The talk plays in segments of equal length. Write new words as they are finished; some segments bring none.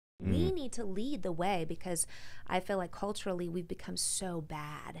We need to lead the way, because I feel like culturally we've become so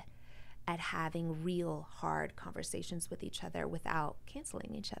bad at having real hard conversations with each other without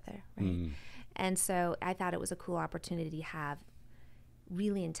canceling each other, right? And so I thought it was a cool opportunity to have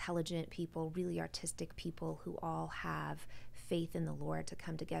really intelligent people, really artistic people who all have faith in the Lord to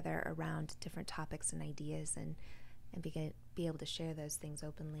come together around different topics and ideas and be able to share those things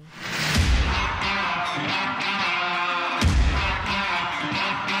openly.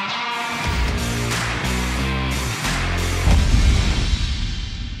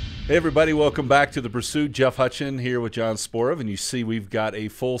 Hey everybody, welcome back to The Pursuit. Jeff Hutchin here with John Sporov, and you see we've got a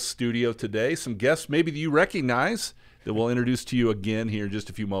full studio today. Some guests maybe that you recognize that we'll introduce to you again here in just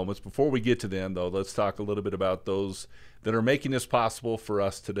a few moments. Before we get to them, though, let's talk a little bit about those that are making this possible for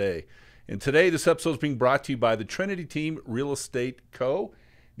us today. And today, this episode is being brought to you by the Trinity Team Real Estate Co.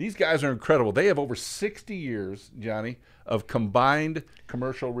 These guys are incredible. They have over 60 years, Johnny, of combined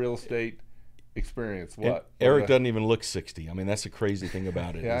commercial real estate experience. What? Eric doesn't even look 60. I mean, that's the crazy thing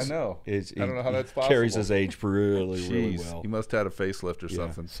about it. Yeah, I know. I don't know how that's possible. Carries his age really well. He must have had a facelift or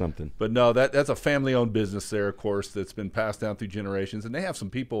something. Something. But no, that's a family-owned business there, of course, that's been passed down through generations. And they have some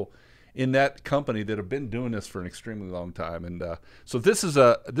people in that company that have been doing this for an extremely long time. And so this is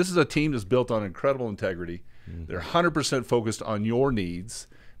a team that's built on incredible integrity. They're 100% focused on your needs,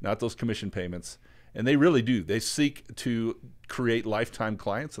 not those commission payments. And they really do. They seek to create lifetime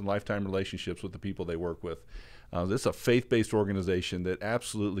clients and lifetime relationships with the people they work with. This is a faith-based organization that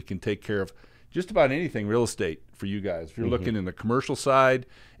absolutely can take care of just about anything real estate for you guys. If you're looking in the commercial side,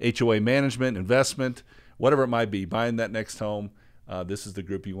 HOA management, investment, whatever it might be, buying that next home, this is the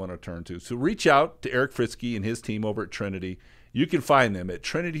group you want to turn to. So reach out to Eric Fritzke and his team over at Trinity. You can find them at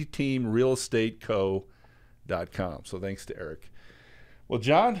trinityteamrealestateco.com. So thanks to Eric. Well,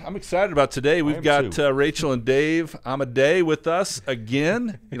 John, I'm excited about today. We've got Rachel and Dave Amedei with us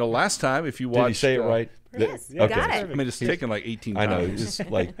again. You know, last time, if you watched... Did you say it right? Yes, you got it. I mean, it's taken like 18 times. I know. It's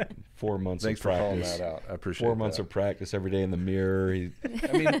like 4 months Thanks of practice. Thanks for calling that out. I appreciate 4 months of practice every day in the mirror. I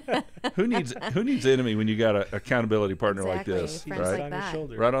mean, who needs enemy when you got an accountability partner like this? Friends right? like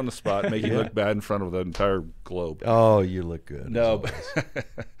that. Right on the spot, make you look bad in front of the entire globe. Oh, you look good. No,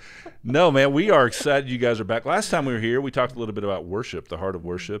 no, man, we are excited you guys are back. Last time we were here, we talked a little bit about worship, the heart of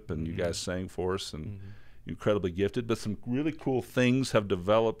worship, and you guys sang for us and incredibly gifted. But some really cool things have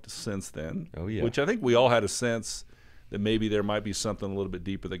developed since then. Oh, yeah. Which I think we all had a sense that maybe there might be something a little bit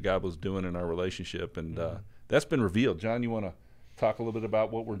deeper that God was doing in our relationship, and that's been revealed. John, you want to talk a little bit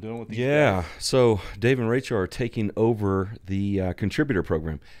about what we're doing with these guys? So Dave and Rachel are taking over the contributor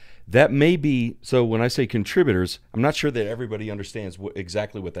program. That may be, so when I say contributors, I'm not sure that everybody understands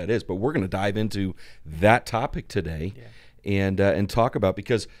exactly what that is, but we're going to dive into that topic today and talk about,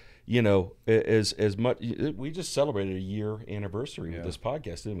 because you know, as much, we just celebrated a year anniversary of this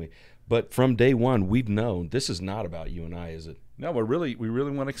podcast, didn't we? But from day one, we've known this is not about you and I, is it? No, we really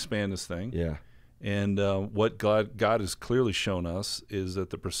want to expand this thing. Yeah. And what God has clearly shown us is that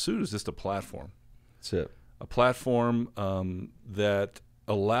the Pursuit is just a platform. That's it. A platform that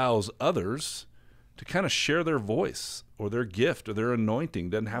allows others to kind of share their voice or their gift or their anointing.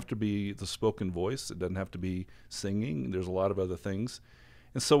 It doesn't have to be the spoken voice. It doesn't have to be singing. There's a lot of other things.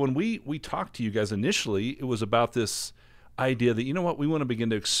 And so when we talked to you guys initially, it was about this idea that, you know what, we want to begin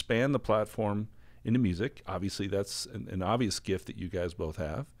to expand the platform into music. Obviously, that's an obvious gift that you guys both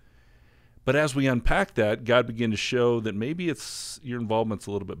have. But as we unpack that, God began to show that maybe your involvement's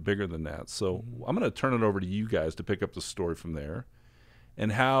a little bit bigger than that. So I'm going to turn it over to you guys to pick up the story from there,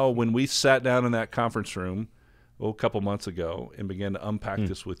 and how when we sat down in that conference room a couple months ago and began to unpack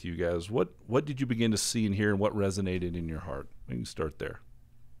this with you guys, what did you begin to see and hear, and what resonated in your heart? We can start there.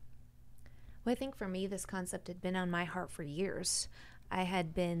 Well, I think for me, this concept had been on my heart for years. I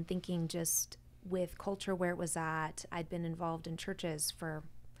had been thinking, just with culture where it was at, I'd been involved in churches for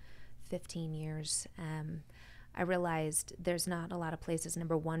 15 years. I realized there's not a lot of places,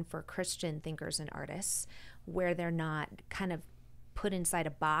 number one, for Christian thinkers and artists, where they're not kind of put inside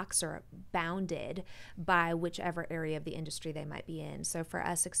a box or bounded by whichever area of the industry they might be in. So for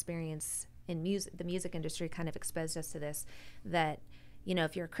us, experience in the music industry kind of exposed us to this, that, you know,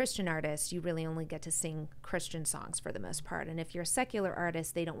 if you're a Christian artist, you really only get to sing Christian songs for the most part. And if you're a secular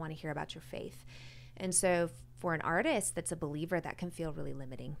artist, they don't want to hear about your faith. And so for an artist that's a believer, that can feel really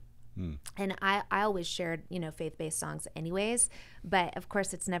limiting. And I always shared, you know, faith-based songs anyways, but of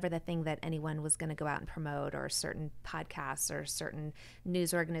course it's never the thing that anyone was going to go out and promote, or certain podcasts or certain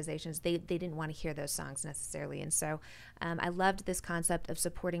news organizations. They didn't want to hear those songs necessarily. And so I loved this concept of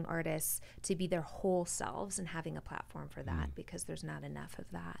supporting artists to be their whole selves and having a platform for that, because there's not enough of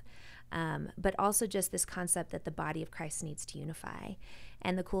that. But also just this concept that the body of Christ needs to unify.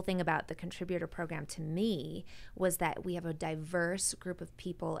 And the cool thing about the contributor program to me was that we have a diverse group of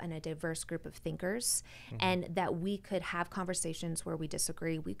people and a diverse group of thinkers, and that we could have conversations where we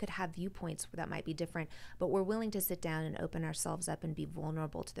disagree. We could have viewpoints that might be different, but we're willing to sit down and open ourselves up and be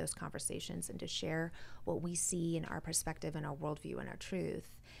vulnerable to those conversations and to share what we see in our perspective and our worldview and our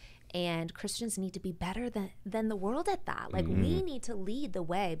truth. And Christians need to be better than the world at that. Like, we need to lead the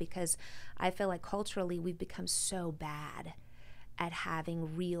way, because I feel like culturally we've become so bad at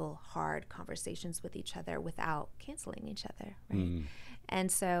having real hard conversations with each other without canceling each other, right?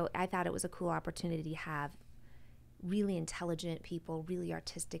 And so I thought it was a cool opportunity to have really intelligent people, really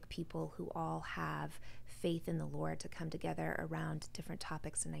artistic people who all have faith in the Lord to come together around different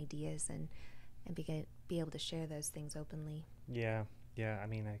topics and ideas and be able to share those things openly. Yeah, I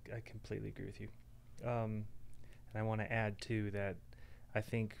mean, I completely agree with you. And I want to add, too, that I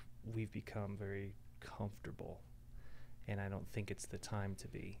think we've become very comfortable, and I don't think it's the time to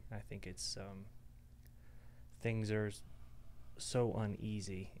be. I think it's things are so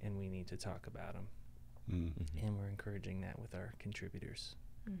uneasy, and we need to talk about them. And we're encouraging that with our contributors.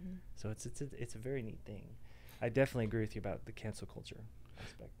 So it's a very neat thing. I definitely agree with you about the cancel culture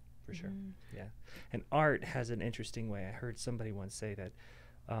aspect, for sure. Yeah. And art has an interesting way. I heard somebody once say that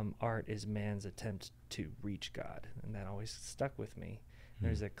art is man's attempt to reach God, and that always stuck with me.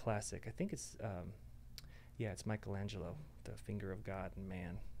 There's a classic, I think it's it's Michelangelo, The Finger of God and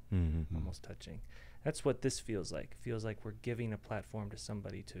Man, almost touching. That's what this feels like. Feels like we're giving a platform to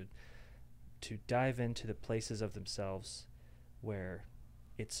somebody to dive into the places of themselves where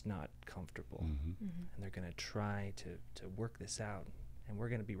it's not comfortable, and they're going to try to work this out, and we're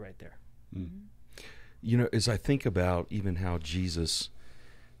going to be right there. You know, as I think about even how Jesus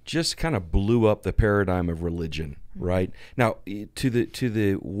just kind of blew up the paradigm of religion, right? Now, to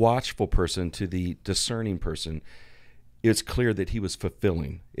the watchful person, to the discerning person, it's clear that he was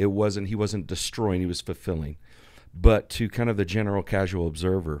fulfilling. He wasn't destroying, he was fulfilling. But to kind of the general casual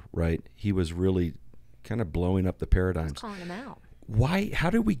observer, right, he was really kind of blowing up the paradigms. Calling him out. How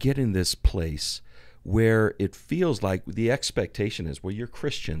did we get in this place where it feels like the expectation is, well, you're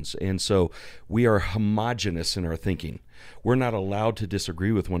Christians, and so we are homogenous in our thinking. We're not allowed to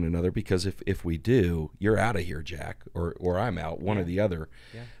disagree with one another, because if we do, you're out of here, Jack, or I'm out, one or the other.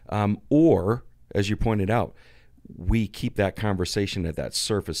 Or, as you pointed out, we keep that conversation at that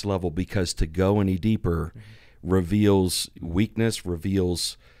surface level, because to go any deeper reveals weakness,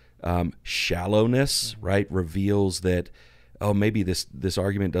 reveals shallowness, right? Reveals that, oh, maybe this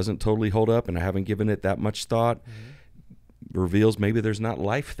argument doesn't totally hold up and I haven't given it that much thought. Reveals maybe there's not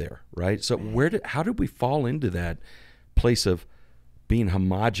life there, right? So how did we fall into that place of being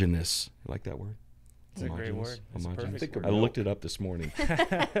homogenous? You like that word? It's a great word. It's a perfect word. I looked it up this morning.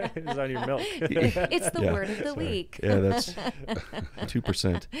 It was on your milk. It's the word of the week. Yeah, that's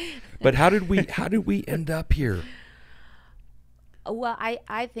 2%. But how did we end up here? Well,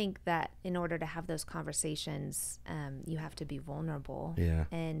 I think that in order to have those conversations, you have to be vulnerable. Yeah.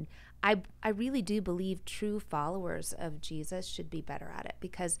 And I really do believe true followers of Jesus should be better at it,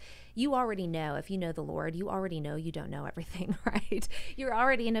 because you already know, if you know the Lord, you already know you don't know everything, right? You're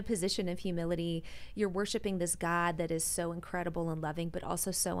already in a position of humility. You're worshiping this God that is so incredible and loving, but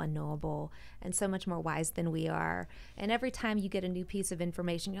also so unknowable and so much more wise than we are. And every time you get a new piece of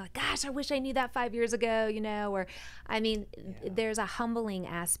information, you're like, gosh, I wish I knew that 5 years ago, or, I mean, there's a humbling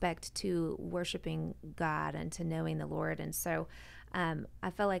aspect to worshiping God and to knowing the Lord. And so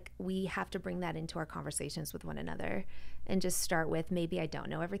I feel like we have to bring that into our conversations with one another and just start with, maybe I don't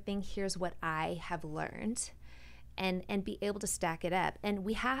know everything. Here's what I have learned, and be able to stack it up. And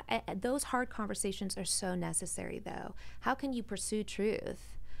we have those hard conversations are so necessary, though. How can you pursue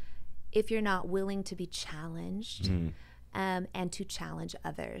truth if you're not willing to be challenged? And to challenge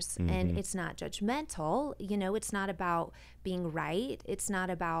others. And it's not judgmental. It's not about being right. It's not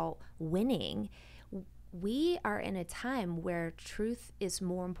about winning. We are in a time where truth is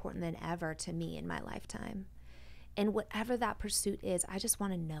more important than ever to me in my lifetime. And whatever that pursuit is, I just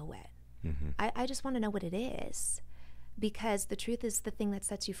want to know it. I just want to know what it is, because the truth is the thing that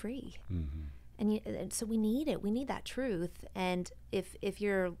sets you free. And so we need it. We need that truth. And if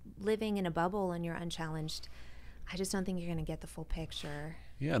you're living in a bubble and you're unchallenged, I just don't think you're going to get the full picture.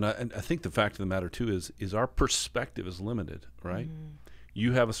 Yeah, and I think the fact of the matter, too, is our perspective is limited, right?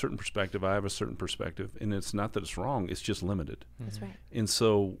 You have a certain perspective, I have a certain perspective, and it's not that it's wrong, it's just limited. That's right. And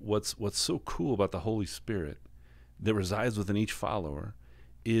so what's so cool about the Holy Spirit that resides within each follower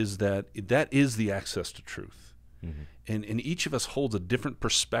is that is the access to truth. And each of us holds a different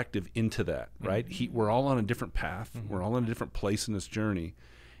perspective into that, right? We're all on a different path. We're all in a different place in this journey.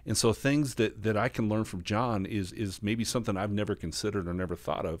 And so things that I can learn from Jon is maybe something I've never considered or never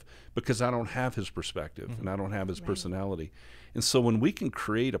thought of, because I don't have his perspective and I don't have his personality. And so when we can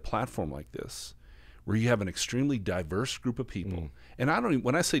create a platform like this, where you have an extremely diverse group of people, and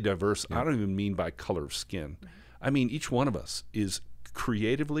when I say diverse, I don't even mean by color of skin. I mean, each one of us is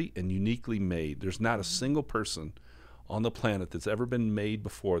creatively and uniquely made. There's not a single person on the planet that's ever been made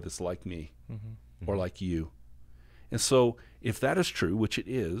before that's like me or like you. And so if that is true, which it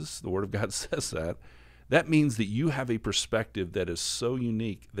is, the Word of God says that, that means that you have a perspective that is so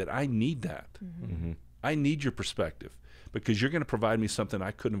unique that I need that. I need your perspective, because you're going to provide me something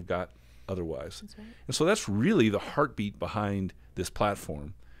I couldn't have got otherwise. That's right. And so that's really the heartbeat behind this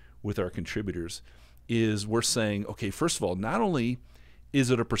platform with our contributors, is we're saying, okay, first of all, not only is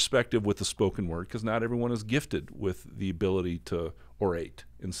it a perspective with the spoken word, because not everyone is gifted with the ability to orate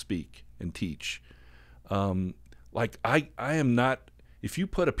and speak and teach. Like I am not, if you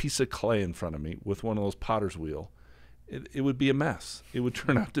put a piece of clay in front of me with one of those potter's wheel, it would be a mess. It would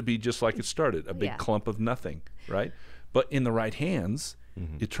turn out to be just like it started, a big clump of nothing, right? But in the right hands,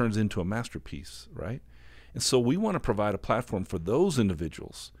 it turns into a masterpiece, right? And so we want to provide a platform for those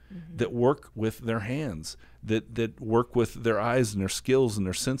individuals that work with their hands, that work with their eyes and their skills and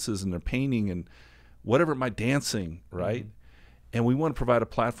their senses and their painting and whatever it might, dancing, right? And we want to provide a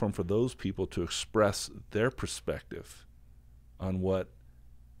platform for those people to express their perspective on what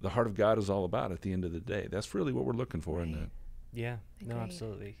the heart of God is all about at the end of the day. That's really what we're looking for, isn't it? Yeah, no, Agreed.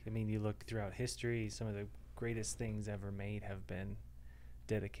 absolutely. I mean, you look throughout history, some of the greatest things ever made have been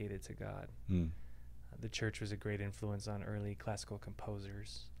dedicated to God. The church was a great influence on early classical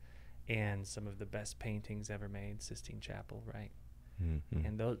composers, and some of the best paintings ever made, Sistine Chapel, right?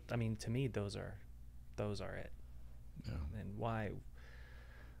 And those, I mean, to me, those are it. Yeah. And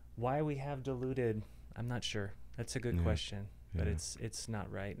why we have diluted, I'm not sure. That's a good question, but it's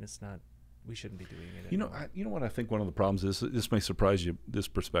not right, and it's not. We shouldn't be doing it. You know, you know what I think one of the problems is. This may surprise you. This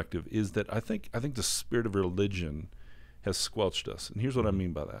perspective is that I think the spirit of religion has squelched us, and here's what I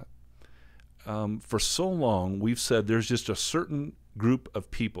mean by that. For so long, we've said there's just a certain group of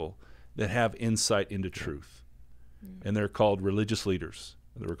people that have insight into truth, and they're called religious leaders.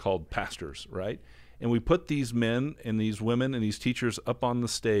 They're called pastors, right? And we put these men and these women and these teachers up on the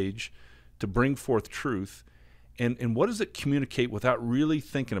stage to bring forth truth. And what does it communicate without really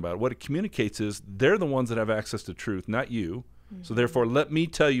thinking about it? What it communicates is they're the ones that have access to truth, not you. So therefore, let me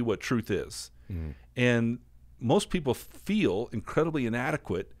tell you what truth is. And most people feel incredibly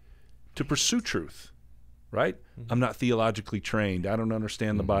inadequate to pursue truth, right? I'm not theologically trained. I don't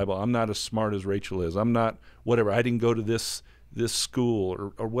understand the Bible. I'm not as smart as Rachel is. I'm not whatever. I didn't go to this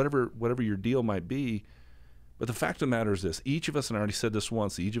school or whatever your deal might be. But the fact of the matter is this: each of us, and I already said this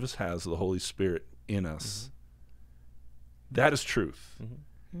once, each of us has the Holy Spirit in us. That is truth.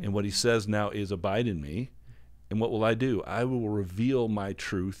 And what he says now is, abide in me. And what will I do? I will reveal my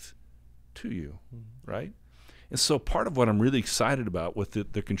truth to you, right? And so part of what I'm really excited about with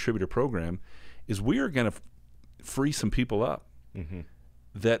the contributor program is we are going to free some people up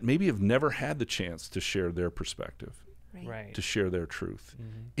that maybe have never had the chance to share their perspective, right. to share their truth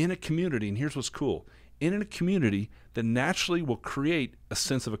in a community. And here's what's cool: in a community that naturally will create a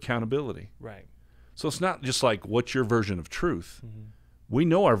sense of accountability. Right. So it's not just like, what's your version of truth? We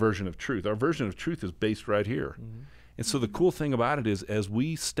know our version of truth. Our version of truth is based right here. And so the cool thing about it is, as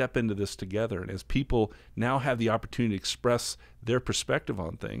we step into this together and as people now have the opportunity to express their perspective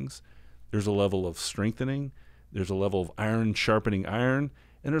on things, there's a level of strengthening, there's a level of iron sharpening iron,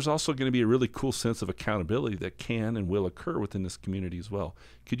 and there's also going to be a really cool sense of accountability that can and will occur within this community as well.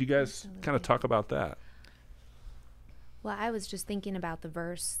 Could you guys kind of talk about that? Well, I was just thinking about the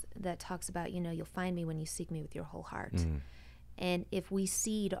verse that talks about, you'll find me when you seek me with your whole heart. And if we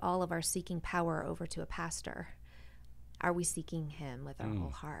cede all of our seeking power over to a pastor, are we seeking him with our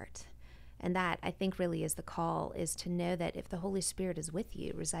whole heart? And that, I think, really is the call, is to know that if the Holy Spirit is with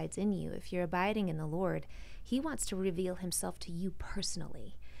you, resides in you, if you're abiding in the Lord, he wants to reveal himself to you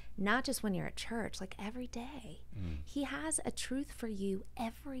personally, not just when you're at church, like every day. He has a truth for you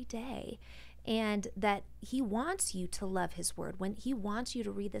every day. And that he wants you to love his word, when he wants you to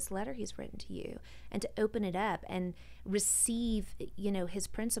read this letter he's written to you and to open it up and receive, his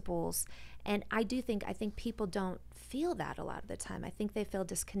principles. And I think people don't feel that a lot of the time. I think they feel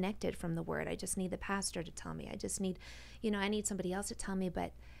disconnected from the word. I just need the pastor to tell me. I just need, I need somebody else to tell me.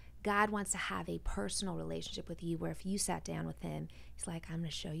 But God wants to have a personal relationship with you, where if you sat down with him, he's like, I'm going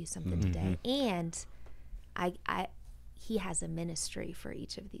to show you something today. And he has a ministry for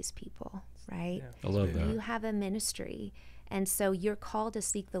each of these people, right? I love that. You have a ministry. And so you're called to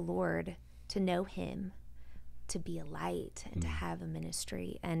seek the Lord, to know him, to be a light and to have a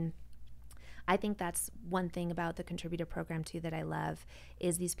ministry. And I think that's one thing about the contributor program too that I love,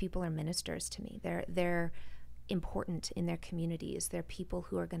 is these people are ministers to me. They're important in their communities. They're people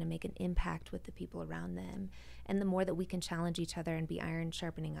who are going to make an impact with the people around them. And the more that we can challenge each other and be iron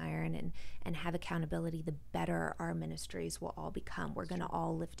sharpening iron and have accountability, the better our ministries will all become. We're going to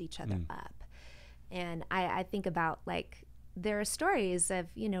all lift each other up. And I think about, like, there are stories of,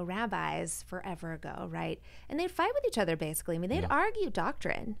 rabbis forever ago, right? And they'd fight with each other, basically. I mean, they'd argue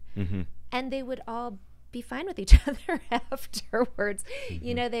doctrine, and they would all be fine with each other afterwards.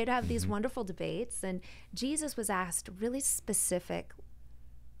 They'd have these wonderful debates, and Jesus was asked really specific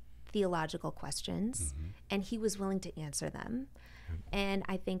theological questions, and he was willing to answer them. And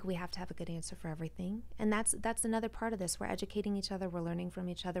I think we have to have a good answer for everything. And that's another part of this. We're educating each other. We're learning from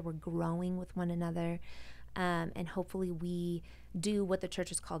each other. We're growing with one another. And hopefully we do what the church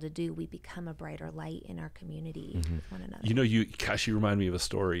is called to do. We become a brighter light in our community with one another. You remind me of a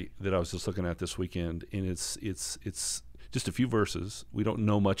story that I was just looking at this weekend, and it's just a few verses. We don't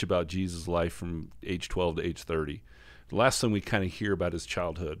know much about Jesus' life from age 12 to age 30. The last thing we kind of hear about his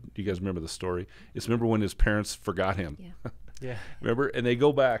childhood, do you guys remember the story? It's remember when his parents forgot him. Yeah. Yeah. Remember? And they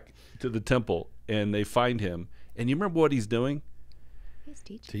go back to the temple, and they find him. And you remember what he's doing? He's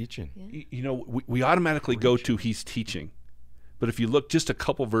teaching. Teaching. Yeah. We automatically go to he's teaching. But if you look just a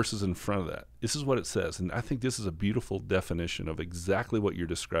couple verses in front of that, this is what it says. And I think this is a beautiful definition of exactly what you're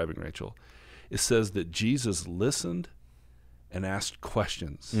describing, Rachel. It says that Jesus listened and asked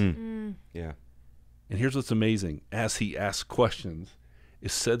questions. Yeah. And here's what's amazing. As he asked questions,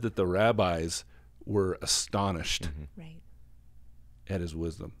 it said that the rabbis were astonished Right. at his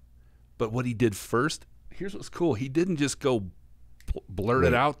wisdom. But what he did first, here's what's cool. He didn't just go blurt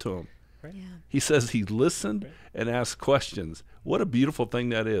it out to him. Right. Yeah. He says he listened and asked questions. What a beautiful thing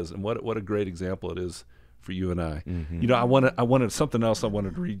that is, and what a great example it is for you and I. I wanted something else I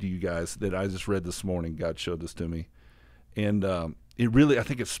wanted to read to you guys that I just read this morning. God showed this to me, and it really, I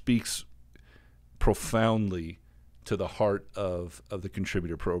think it speaks profoundly to the heart of the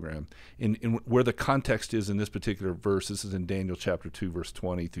contributor program. In where the context is in this particular verse, this is in Daniel chapter 2, verse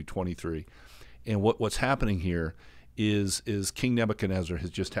 20 through 23. And what's happening here is King Nebuchadnezzar has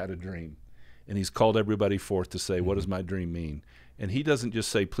just had a dream, and he's called everybody forth to say, what does my dream mean? And he doesn't just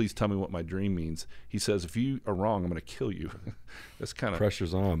say, please tell me what my dream means. He says, if you are wrong, I'm going to kill you. That's kind of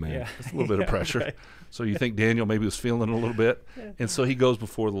Pressure's on, man. Yeah. that's a little bit of pressure. Right. So you think Daniel maybe was feeling it a little bit. And so he goes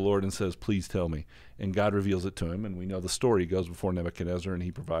before the Lord and says, please tell me. And God reveals it to him. And we know the story. He goes before Nebuchadnezzar, and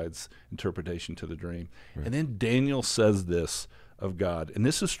he provides interpretation to the dream. Right. And then Daniel says this of God. And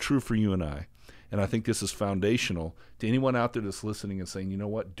this is true for you and I. And I think this is foundational to anyone out there that's listening and saying, you know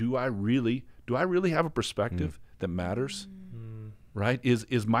what, do I really have a perspective that matters? Right?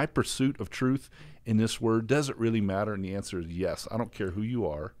 Is my pursuit of truth in this word, does it really matter? And the answer is yes. I don't care who you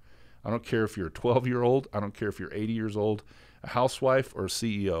are. I don't care if you're a 12-year-old. I don't care if you're 80 years old, a housewife or a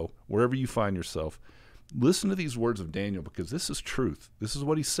CEO, wherever you find yourself. Listen to these words of Daniel, because this is truth. This is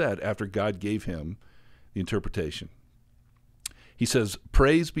what he said after God gave him the interpretation. He says,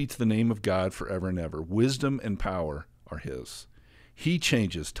 praise be to the name of God forever and ever. Wisdom and power are his. He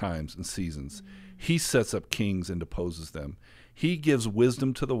changes times and seasons. He sets up kings and deposes them. He gives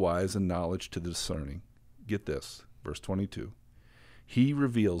wisdom to the wise and knowledge to the discerning. Get this, verse 22. He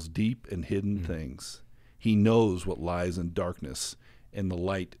reveals deep and hidden things. He knows what lies in darkness, and the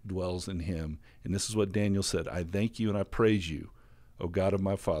light dwells in him. And this is what Daniel said, I thank you and I praise you, O God of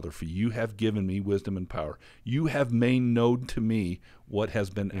my Father, for you have given me wisdom and power. You have made known to me what has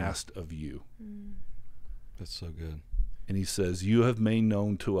been asked of you. That's so good. And he says, you have made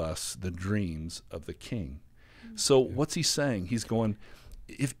known to us the dreams of the king. So what's he saying? He's going,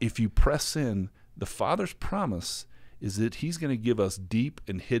 if you press in, the Father's promise is that he's going to give us deep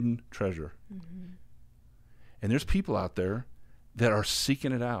and hidden treasure. And there's people out there that are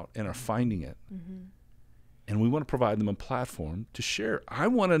seeking it out and are finding it. And we want to provide them a platform to share. I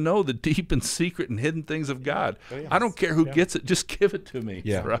want to know the deep and secret and hidden things of God. I don't care who gets it. Just give it to me.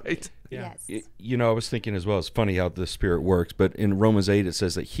 Yeah. Right? Yeah. Yes. I was thinking as well, it's funny how the Spirit works, but in Romans 8 it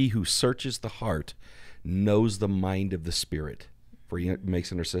says that he who searches the heart knows the mind of the Spirit, for he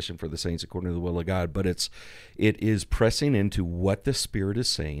makes intercession for the saints according to the will of God. But it is pressing into what the Spirit is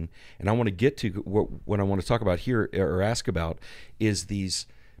saying. And I want to get to what I want to talk about here, or ask about, is these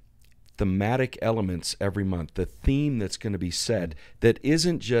thematic elements every month, the theme that's going to be said, that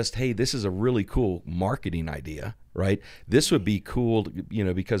isn't just, hey, this is a really cool marketing idea, right? This would be cool,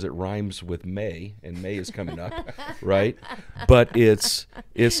 because it rhymes with May, and May is coming up, right? But it's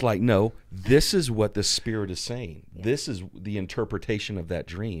like, no, this is what the Spirit is saying. Yeah. This is the interpretation of that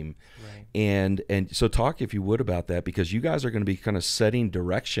dream. Right. And so talk, if you would, about that, because you guys are going to be kind of setting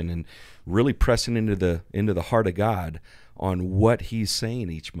direction and really pressing into the heart of God on what He's saying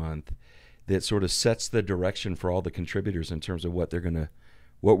each month, that sort of sets the direction for all the contributors in terms of what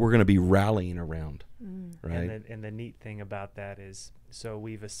we're going to be rallying around. Right. And the neat thing about that is, so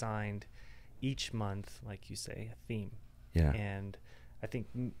we've assigned each month, like you say, a theme. Yeah. And I think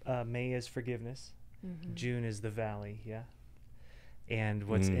May is forgiveness. Mm-hmm. June is the valley. Yeah. And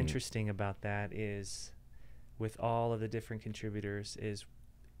what's interesting about that is, with all of the different contributors, is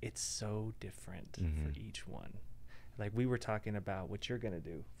it's so different for each one. Like, we were talking about what you're going to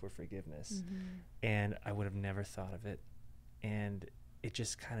do for forgiveness, and I would have never thought of it. And it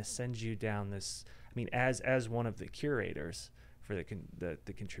just kind of sends you down this. I mean, as one of the curators for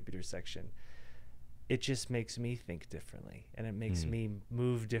the contributor section, it just makes me think differently, and it makes me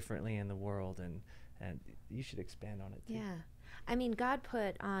move differently in the world. And you should expand on it too. Yeah. I mean, God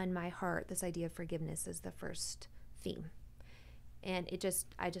put on my heart this idea of forgiveness as the first theme. And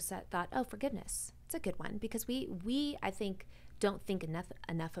I just thought, oh, forgiveness. It's a good one, because we I think don't think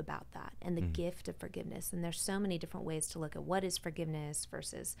enough about that and the gift of forgiveness. And there's so many different ways to look at what is forgiveness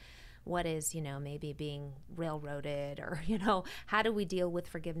versus what is, maybe being railroaded, or, how do we deal with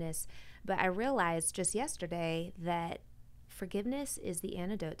forgiveness? But I realized just yesterday that forgiveness is the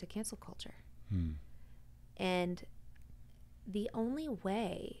antidote to cancel culture. And the only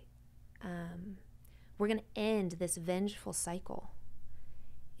way we're going to end this vengeful cycle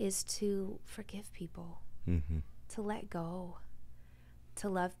is to forgive people, to let go, to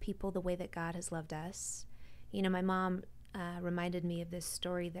love people the way that God has loved us. My mom reminded me of this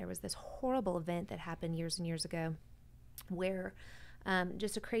story. There was this horrible event that happened years and years ago where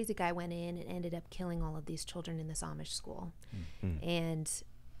just a crazy guy went in and ended up killing all of these children in this Amish school. And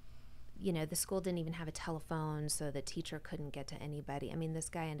the school didn't even have a telephone, so the teacher couldn't get to anybody. I mean, this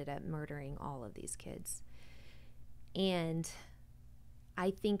guy ended up murdering all of these kids. And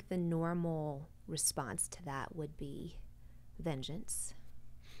I think the normal response to that would be vengeance.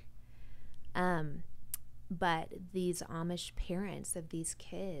 But these Amish parents of these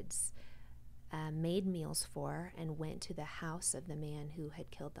kids made meals for and went to the house of the man who had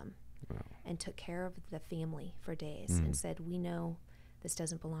killed them. Wow. And took care of the family for days and said, we know this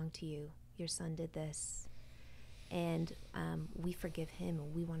doesn't belong to you. Your son did this. And we forgive him,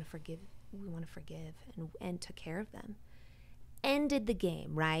 and we want to forgive and took care of them. Ended the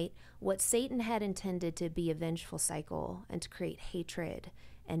game, right? What Satan had intended to be a vengeful cycle and to create hatred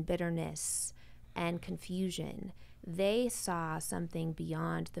and bitterness and confusion, they saw something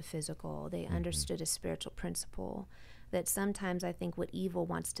beyond the physical. They understood a spiritual principle that sometimes I think what evil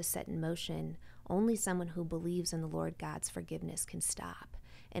wants to set in motion, only someone who believes in the Lord God's forgiveness can stop.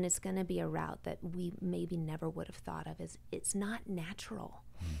 And it's going to be a route that we maybe never would have thought of as it's not natural.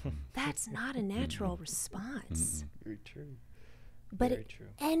 That's not a natural response. Very true. But Very it true.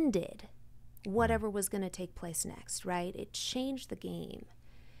 ended whatever was going to take place next, right? It changed the game.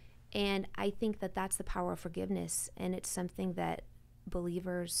 And I think that that's the power of forgiveness. And it's something that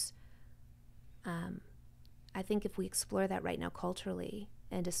believers, I think if we explore that right now culturally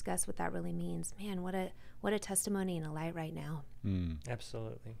and discuss what that really means, man, what a testimony and a light right now.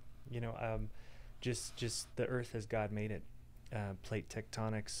 Absolutely. Just the earth as God made it. Plate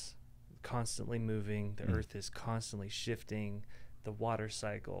tectonics constantly moving. The earth is constantly shifting. The water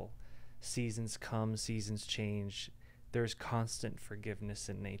cycle. Seasons come, seasons change. There's constant forgiveness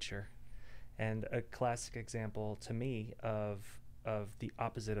in nature. And a classic example to me of the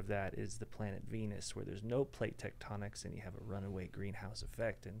opposite of that is the planet Venus, where there's no plate tectonics and you have a runaway greenhouse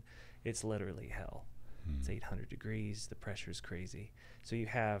effect, and it's literally hell. It's 800 degrees, the pressure's crazy. So you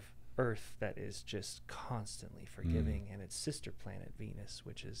have Earth that is just constantly forgiving, and its sister planet Venus,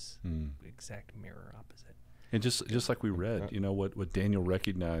 which is the exact mirror opposite. And just like we read, what Daniel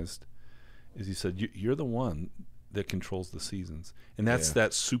recognized is he said, you're the one that controls the seasons. And that's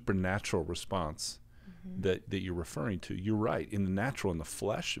that supernatural response that you're referring to. You're right. In the natural, in the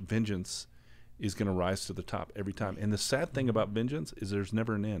flesh, vengeance is going to rise to the top every time. And the sad thing about vengeance is there's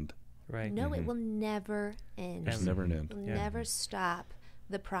never an end. Right. No, it will never end. There's never an end. It will never stop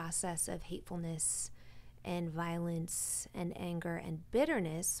the process of hatefulness and violence and anger and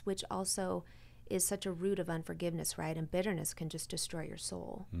bitterness, which also is such a root of unforgiveness, right? And bitterness can just destroy your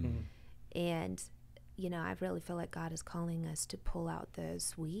soul. And, I really feel like God is calling us to pull out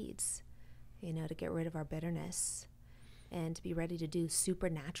those weeds, to get rid of our bitterness and to be ready to do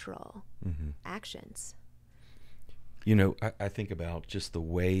supernatural actions. You know, I think about just the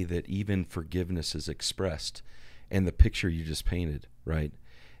way that even forgiveness is expressed and the picture you just painted, right?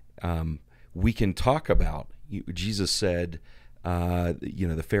 We can talk about, Jesus said,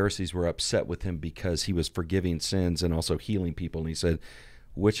 the Pharisees were upset with him because he was forgiving sins and also healing people. And he said,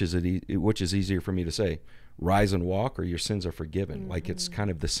 which is easier for me to say, rise and walk, or your sins are forgiven? Like, it's kind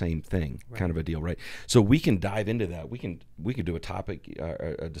of the same thing, kind of a deal, right? So we can dive into that. We can do a topic,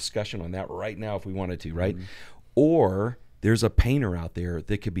 a discussion on that right now if we wanted to, right? Or there's a painter out there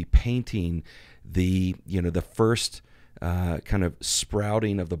that could be painting the first kind of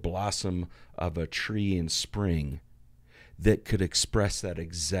sprouting of the blossom of a tree in spring that could express that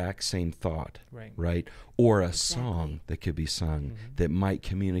exact same thought, right? Or a song that could be sung that might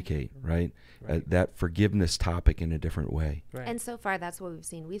communicate, right? That forgiveness topic in a different way. And so far, that's what we've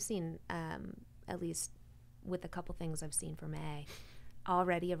seen. We've seen, at least with a couple things I've seen from A,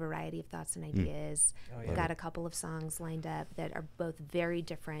 already a variety of thoughts and ideas. We've got a couple of songs lined up that are both very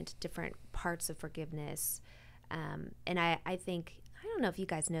different parts of forgiveness. And I think, I don't know if you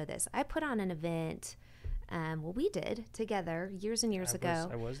guys know this, I put on an event, we did together years and years ago.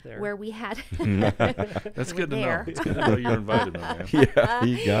 I was there. Where we had... That's good to know. It's good to know you're invited, man. Yeah,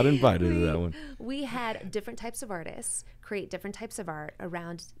 you got invited to that one. We had different types of artists create different types of art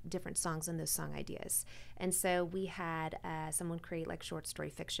around different songs and those song ideas. And so we had someone create like short story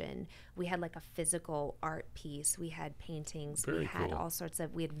fiction. We had like a physical art piece. We had paintings. Very we had cool. all sorts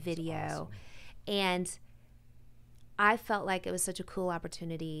of... We had video. Awesome. And... I felt like it was such a cool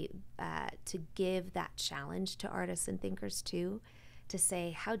opportunity to give that challenge to artists and thinkers too, to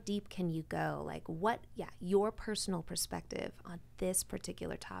say, how deep can you go? Like your personal perspective on this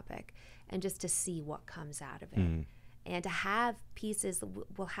particular topic, and just to see what comes out of it. And to have pieces,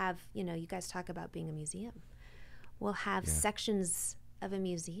 we'll have, you guys talk about being a museum. We'll have sections of a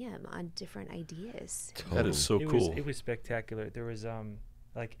museum on different ideas. That is so cool. It was spectacular. There was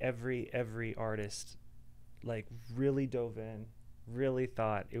like every artist like really dove in, really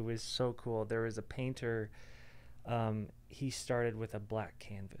thought. It was so cool. There was a painter, he started with a black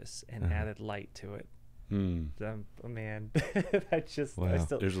canvas and added light to it. Man, that's just, wow. I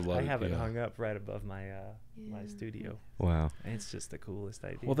have it hung up right above my my studio. Wow. And it's just the coolest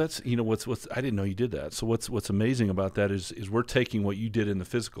idea. Well, that's, what's I didn't know you did that. So what's amazing about that is we're taking what you did in the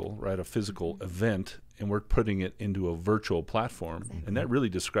physical, right, a physical event, and we're putting it into a virtual platform. Exactly. And that really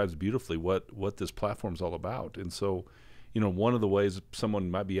describes beautifully what this platform's all about. And so, one of the ways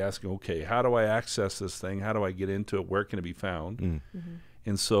someone might be asking, okay, how do I access this thing? How do I get into it? Where can it be found?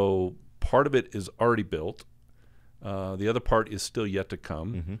 And so part of it is already built. The other part is still yet to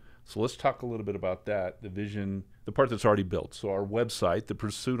come. So let's talk a little bit about that, the vision, the part that's already built. So our website,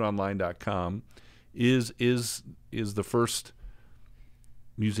 thepursuitonline.com, is the first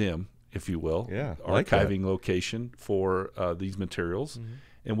museum, if you will, archiving location for these materials.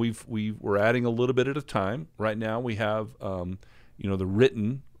 And we're adding a little bit at a time. Right now we have the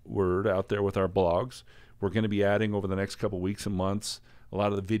written word out there with our blogs. We're going to be adding over the next couple weeks and months a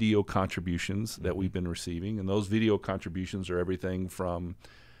lot of the video contributions that we've been receiving. And those video contributions are everything from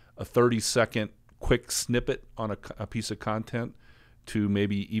a 30-second quick snippet on a piece of content to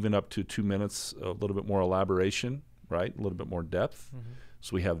maybe even up to 2 minutes, a little bit more elaboration, right? A little bit more depth.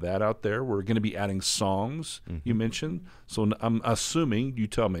 So we have that out there. We're going to be adding songs, you mentioned. So I'm assuming, you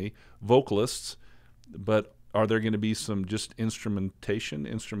tell me, vocalists, but are there going to be some just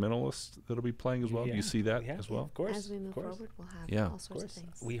instrumentalists that'll be playing as well? Do you see that as well? Of course. As we move forward, we'll have all sorts of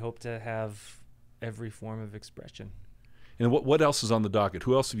things. We hope to have every form of expression. And what else is on the docket?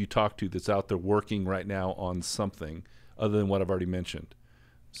 Who else have you talked to that's out there working right now on something other than what I've already mentioned?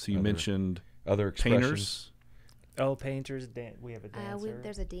 So you mentioned other painters. Oh, painters. We have a dancer.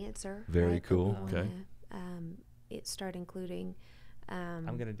 There's a dancer. Very cool. Okay. Start including. I'm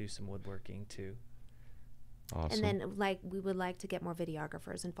going to do some woodworking too. Awesome. And then, we would like to get more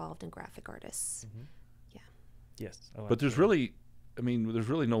videographers involved and graphic artists. Yes. But there's really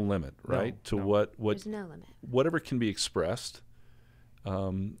no limit, right? What there's no limit. Whatever can be expressed,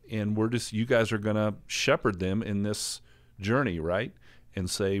 and you guys are going to shepherd them in this journey, right? And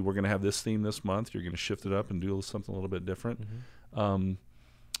say, we're going to have this theme this month. You're going to shift it up and do something a little bit different.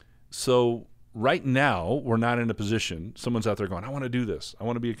 So right now, we're not in a position. Someone's out there going, I want to do this. I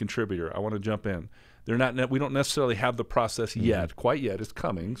want to be a contributor. I want to jump in. We don't necessarily have the process yet, quite yet. It's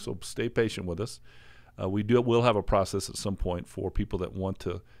coming, so stay patient with us. We'll have a process at some point for people that want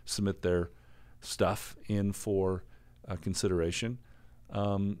to submit their stuff in for consideration.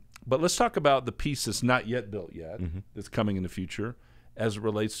 But let's talk about the piece that's not yet built yet, that's coming in the future, as it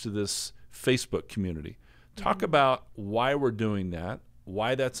relates to this Facebook community. Talk about why we're doing that,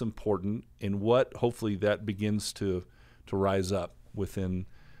 why that's important, and what hopefully that begins to rise up within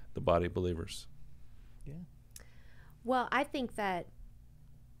the body of believers. Yeah. Well, I think that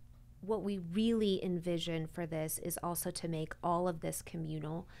what we really envision for this is also to make all of this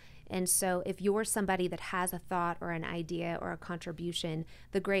communal. And so if you're somebody that has a thought or an idea or a contribution,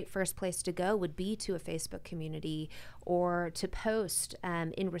 the great first place to go would be to a Facebook community or to post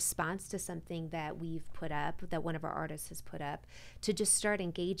in response to something that we've put up, that one of our artists has put up, to just start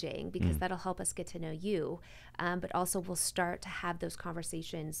engaging, because that'll help us get to know you. But also we'll start to have those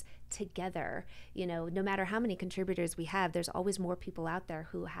conversations together. You know, no matter how many contributors we have, there's always more people out there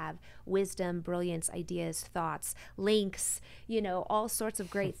who have wisdom, brilliance, ideas, thoughts, links, you know, all sorts of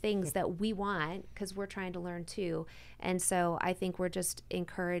great things that we want, because we're trying to learn too. And so I think we're just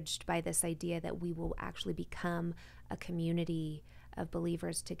encouraged by this idea that we will actually become a community of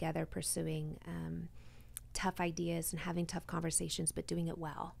believers together, pursuing tough ideas and having tough conversations, but doing it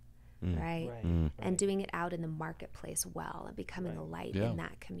well. Right? And doing it out in the marketplace well, and becoming a light in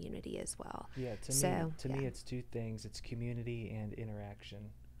that community as well. Yeah, to me it's two things. It's community and interaction.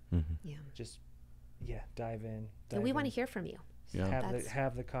 Yeah. Just dive in. And we want to hear from you. Yeah.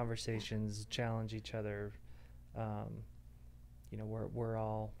 Have the conversations, challenge each other. You know, we're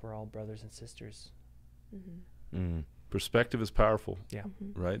all brothers and sisters. Perspective is powerful. Yeah.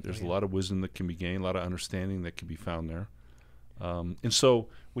 Right? There's a lot of wisdom that can be gained, a lot of understanding that can be found there. And so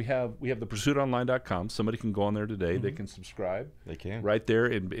we have the pursuitonline.com. Somebody can go on there today. They can subscribe. They can. Right there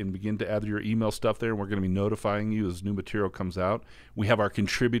and begin to add your email stuff there, and we're going to be notifying you as new material comes out. We have our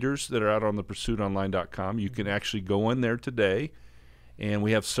contributors that are out on the pursuitonline.com. You can actually go in there today, and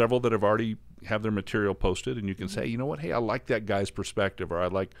we have several that have already have their material posted, and you can say, you know what, hey, I like that guy's perspective, or I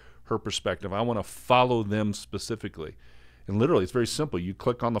like her perspective. I want to follow them specifically. And literally, it's very simple. You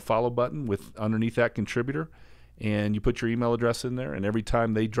click on the follow button with underneath that contributor, and you put your email address in there, and every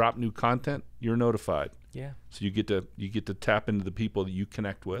time they drop new content, you're notified. Yeah. So you get to tap into the people that you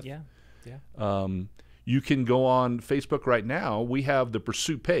connect with. Yeah. Yeah. You can go on Facebook right now. We have the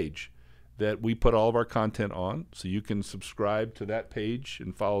Pursuit page that we put all of our content on, so you can subscribe to that page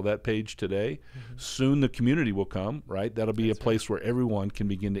and follow that page today. Soon the community will come, right? That'll be a place where everyone can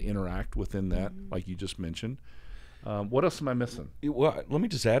begin to interact within that, like you just mentioned. What else am I missing? Well, let me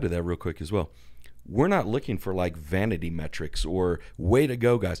just add to that real quick as well. We're not looking for like vanity metrics or way to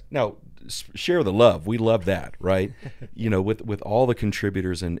go, guys. Now, share the love. We love that, right? You know, with all the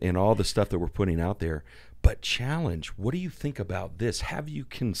contributors and all the stuff that we're putting out there. But challenge, what do you think about this? Have you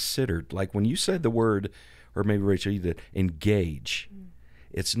considered, like when you said the word, or maybe Rachel, you did, engage.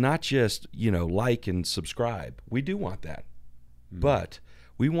 It's not just, you know, like and subscribe. We do want that. But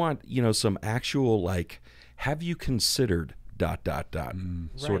we want, you know, some actual, like, have you considered ...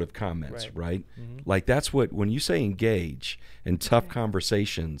 sort of comments, right? Like that's what, when you say engage in tough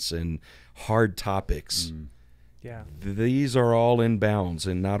conversations and hard topics, these are all in bounds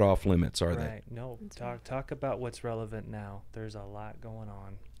and not off limits, are they? No, talk about what's relevant now. There's a lot going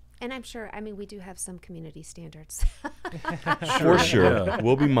on. And I'm sure, I mean, we do have some community standards. For sure.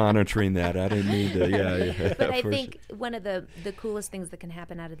 We'll be monitoring that. I didn't mean to, But I think one of the coolest things that can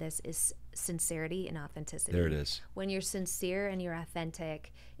happen out of this is sincerity and authenticity. There it is. When you're sincere and you're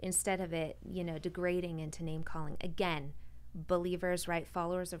authentic, instead of it, you know, degrading into name calling. Again, believers, right,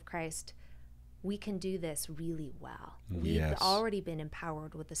 followers of Christ, we can do this really well. We've already been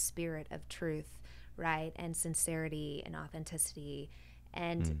empowered with the spirit of truth, right, and sincerity and authenticity.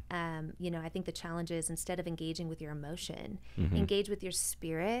 And, you know, I think the challenge is, instead of engaging with your emotion, engage with your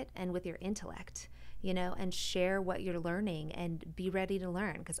spirit and with your intellect, you know, and share what you're learning and be ready to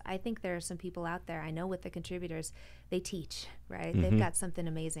learn. Because I think there are some people out there, I know with the contributors, they teach, right? They've got something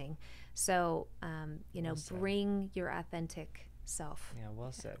amazing. So, you know, bring your authentic self. Yeah,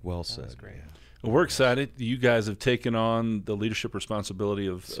 well said. Well said. That's great. Well, we're excited. You guys have taken on the leadership responsibility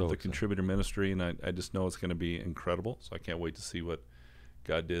of the contributor ministry, and I just know it's going to be incredible. So I can't wait to see what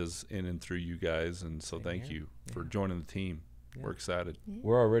God does in and through you guys, and so thank you for joining the team. We're excited.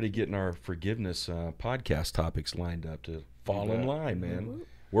 We're already getting our forgiveness podcast topics lined up to fall in line, man.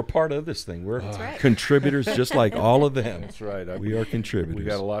 We're part of this thing. We're contributors just like all of them. That's right. We are contributors. We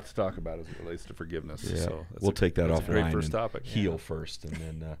got a lot to talk about as it relates to forgiveness. Yeah. So we'll take that offline. Great first topic. Heal first, and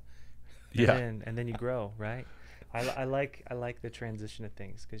then and then you grow, right? I like the transition of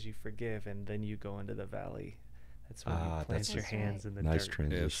things, because you forgive and then you go into the valley. That's when you plant your hands in the nice dirt.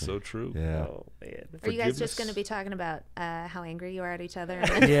 transition. Yeah, it's so true. Yeah. Oh, man. Are you guys just going to be talking about how angry you are at each other,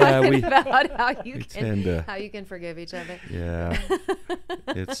 and then talking about how you can forgive each other? Yeah.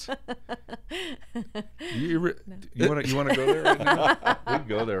 It's You want to go there right now? We can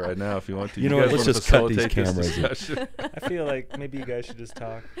go there right now if you want to. You know what? guys Let's wanna just cut these facilitate this cameras. discussion? I feel like maybe you guys should just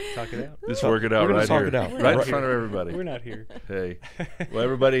talk it out. Just work it out We're gonna right talk here, it out. right in Right front of everybody. We're not here. Hey, well,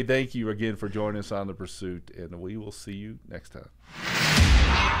 everybody, thank you again for joining us on The Pursuit, and we will see you next time.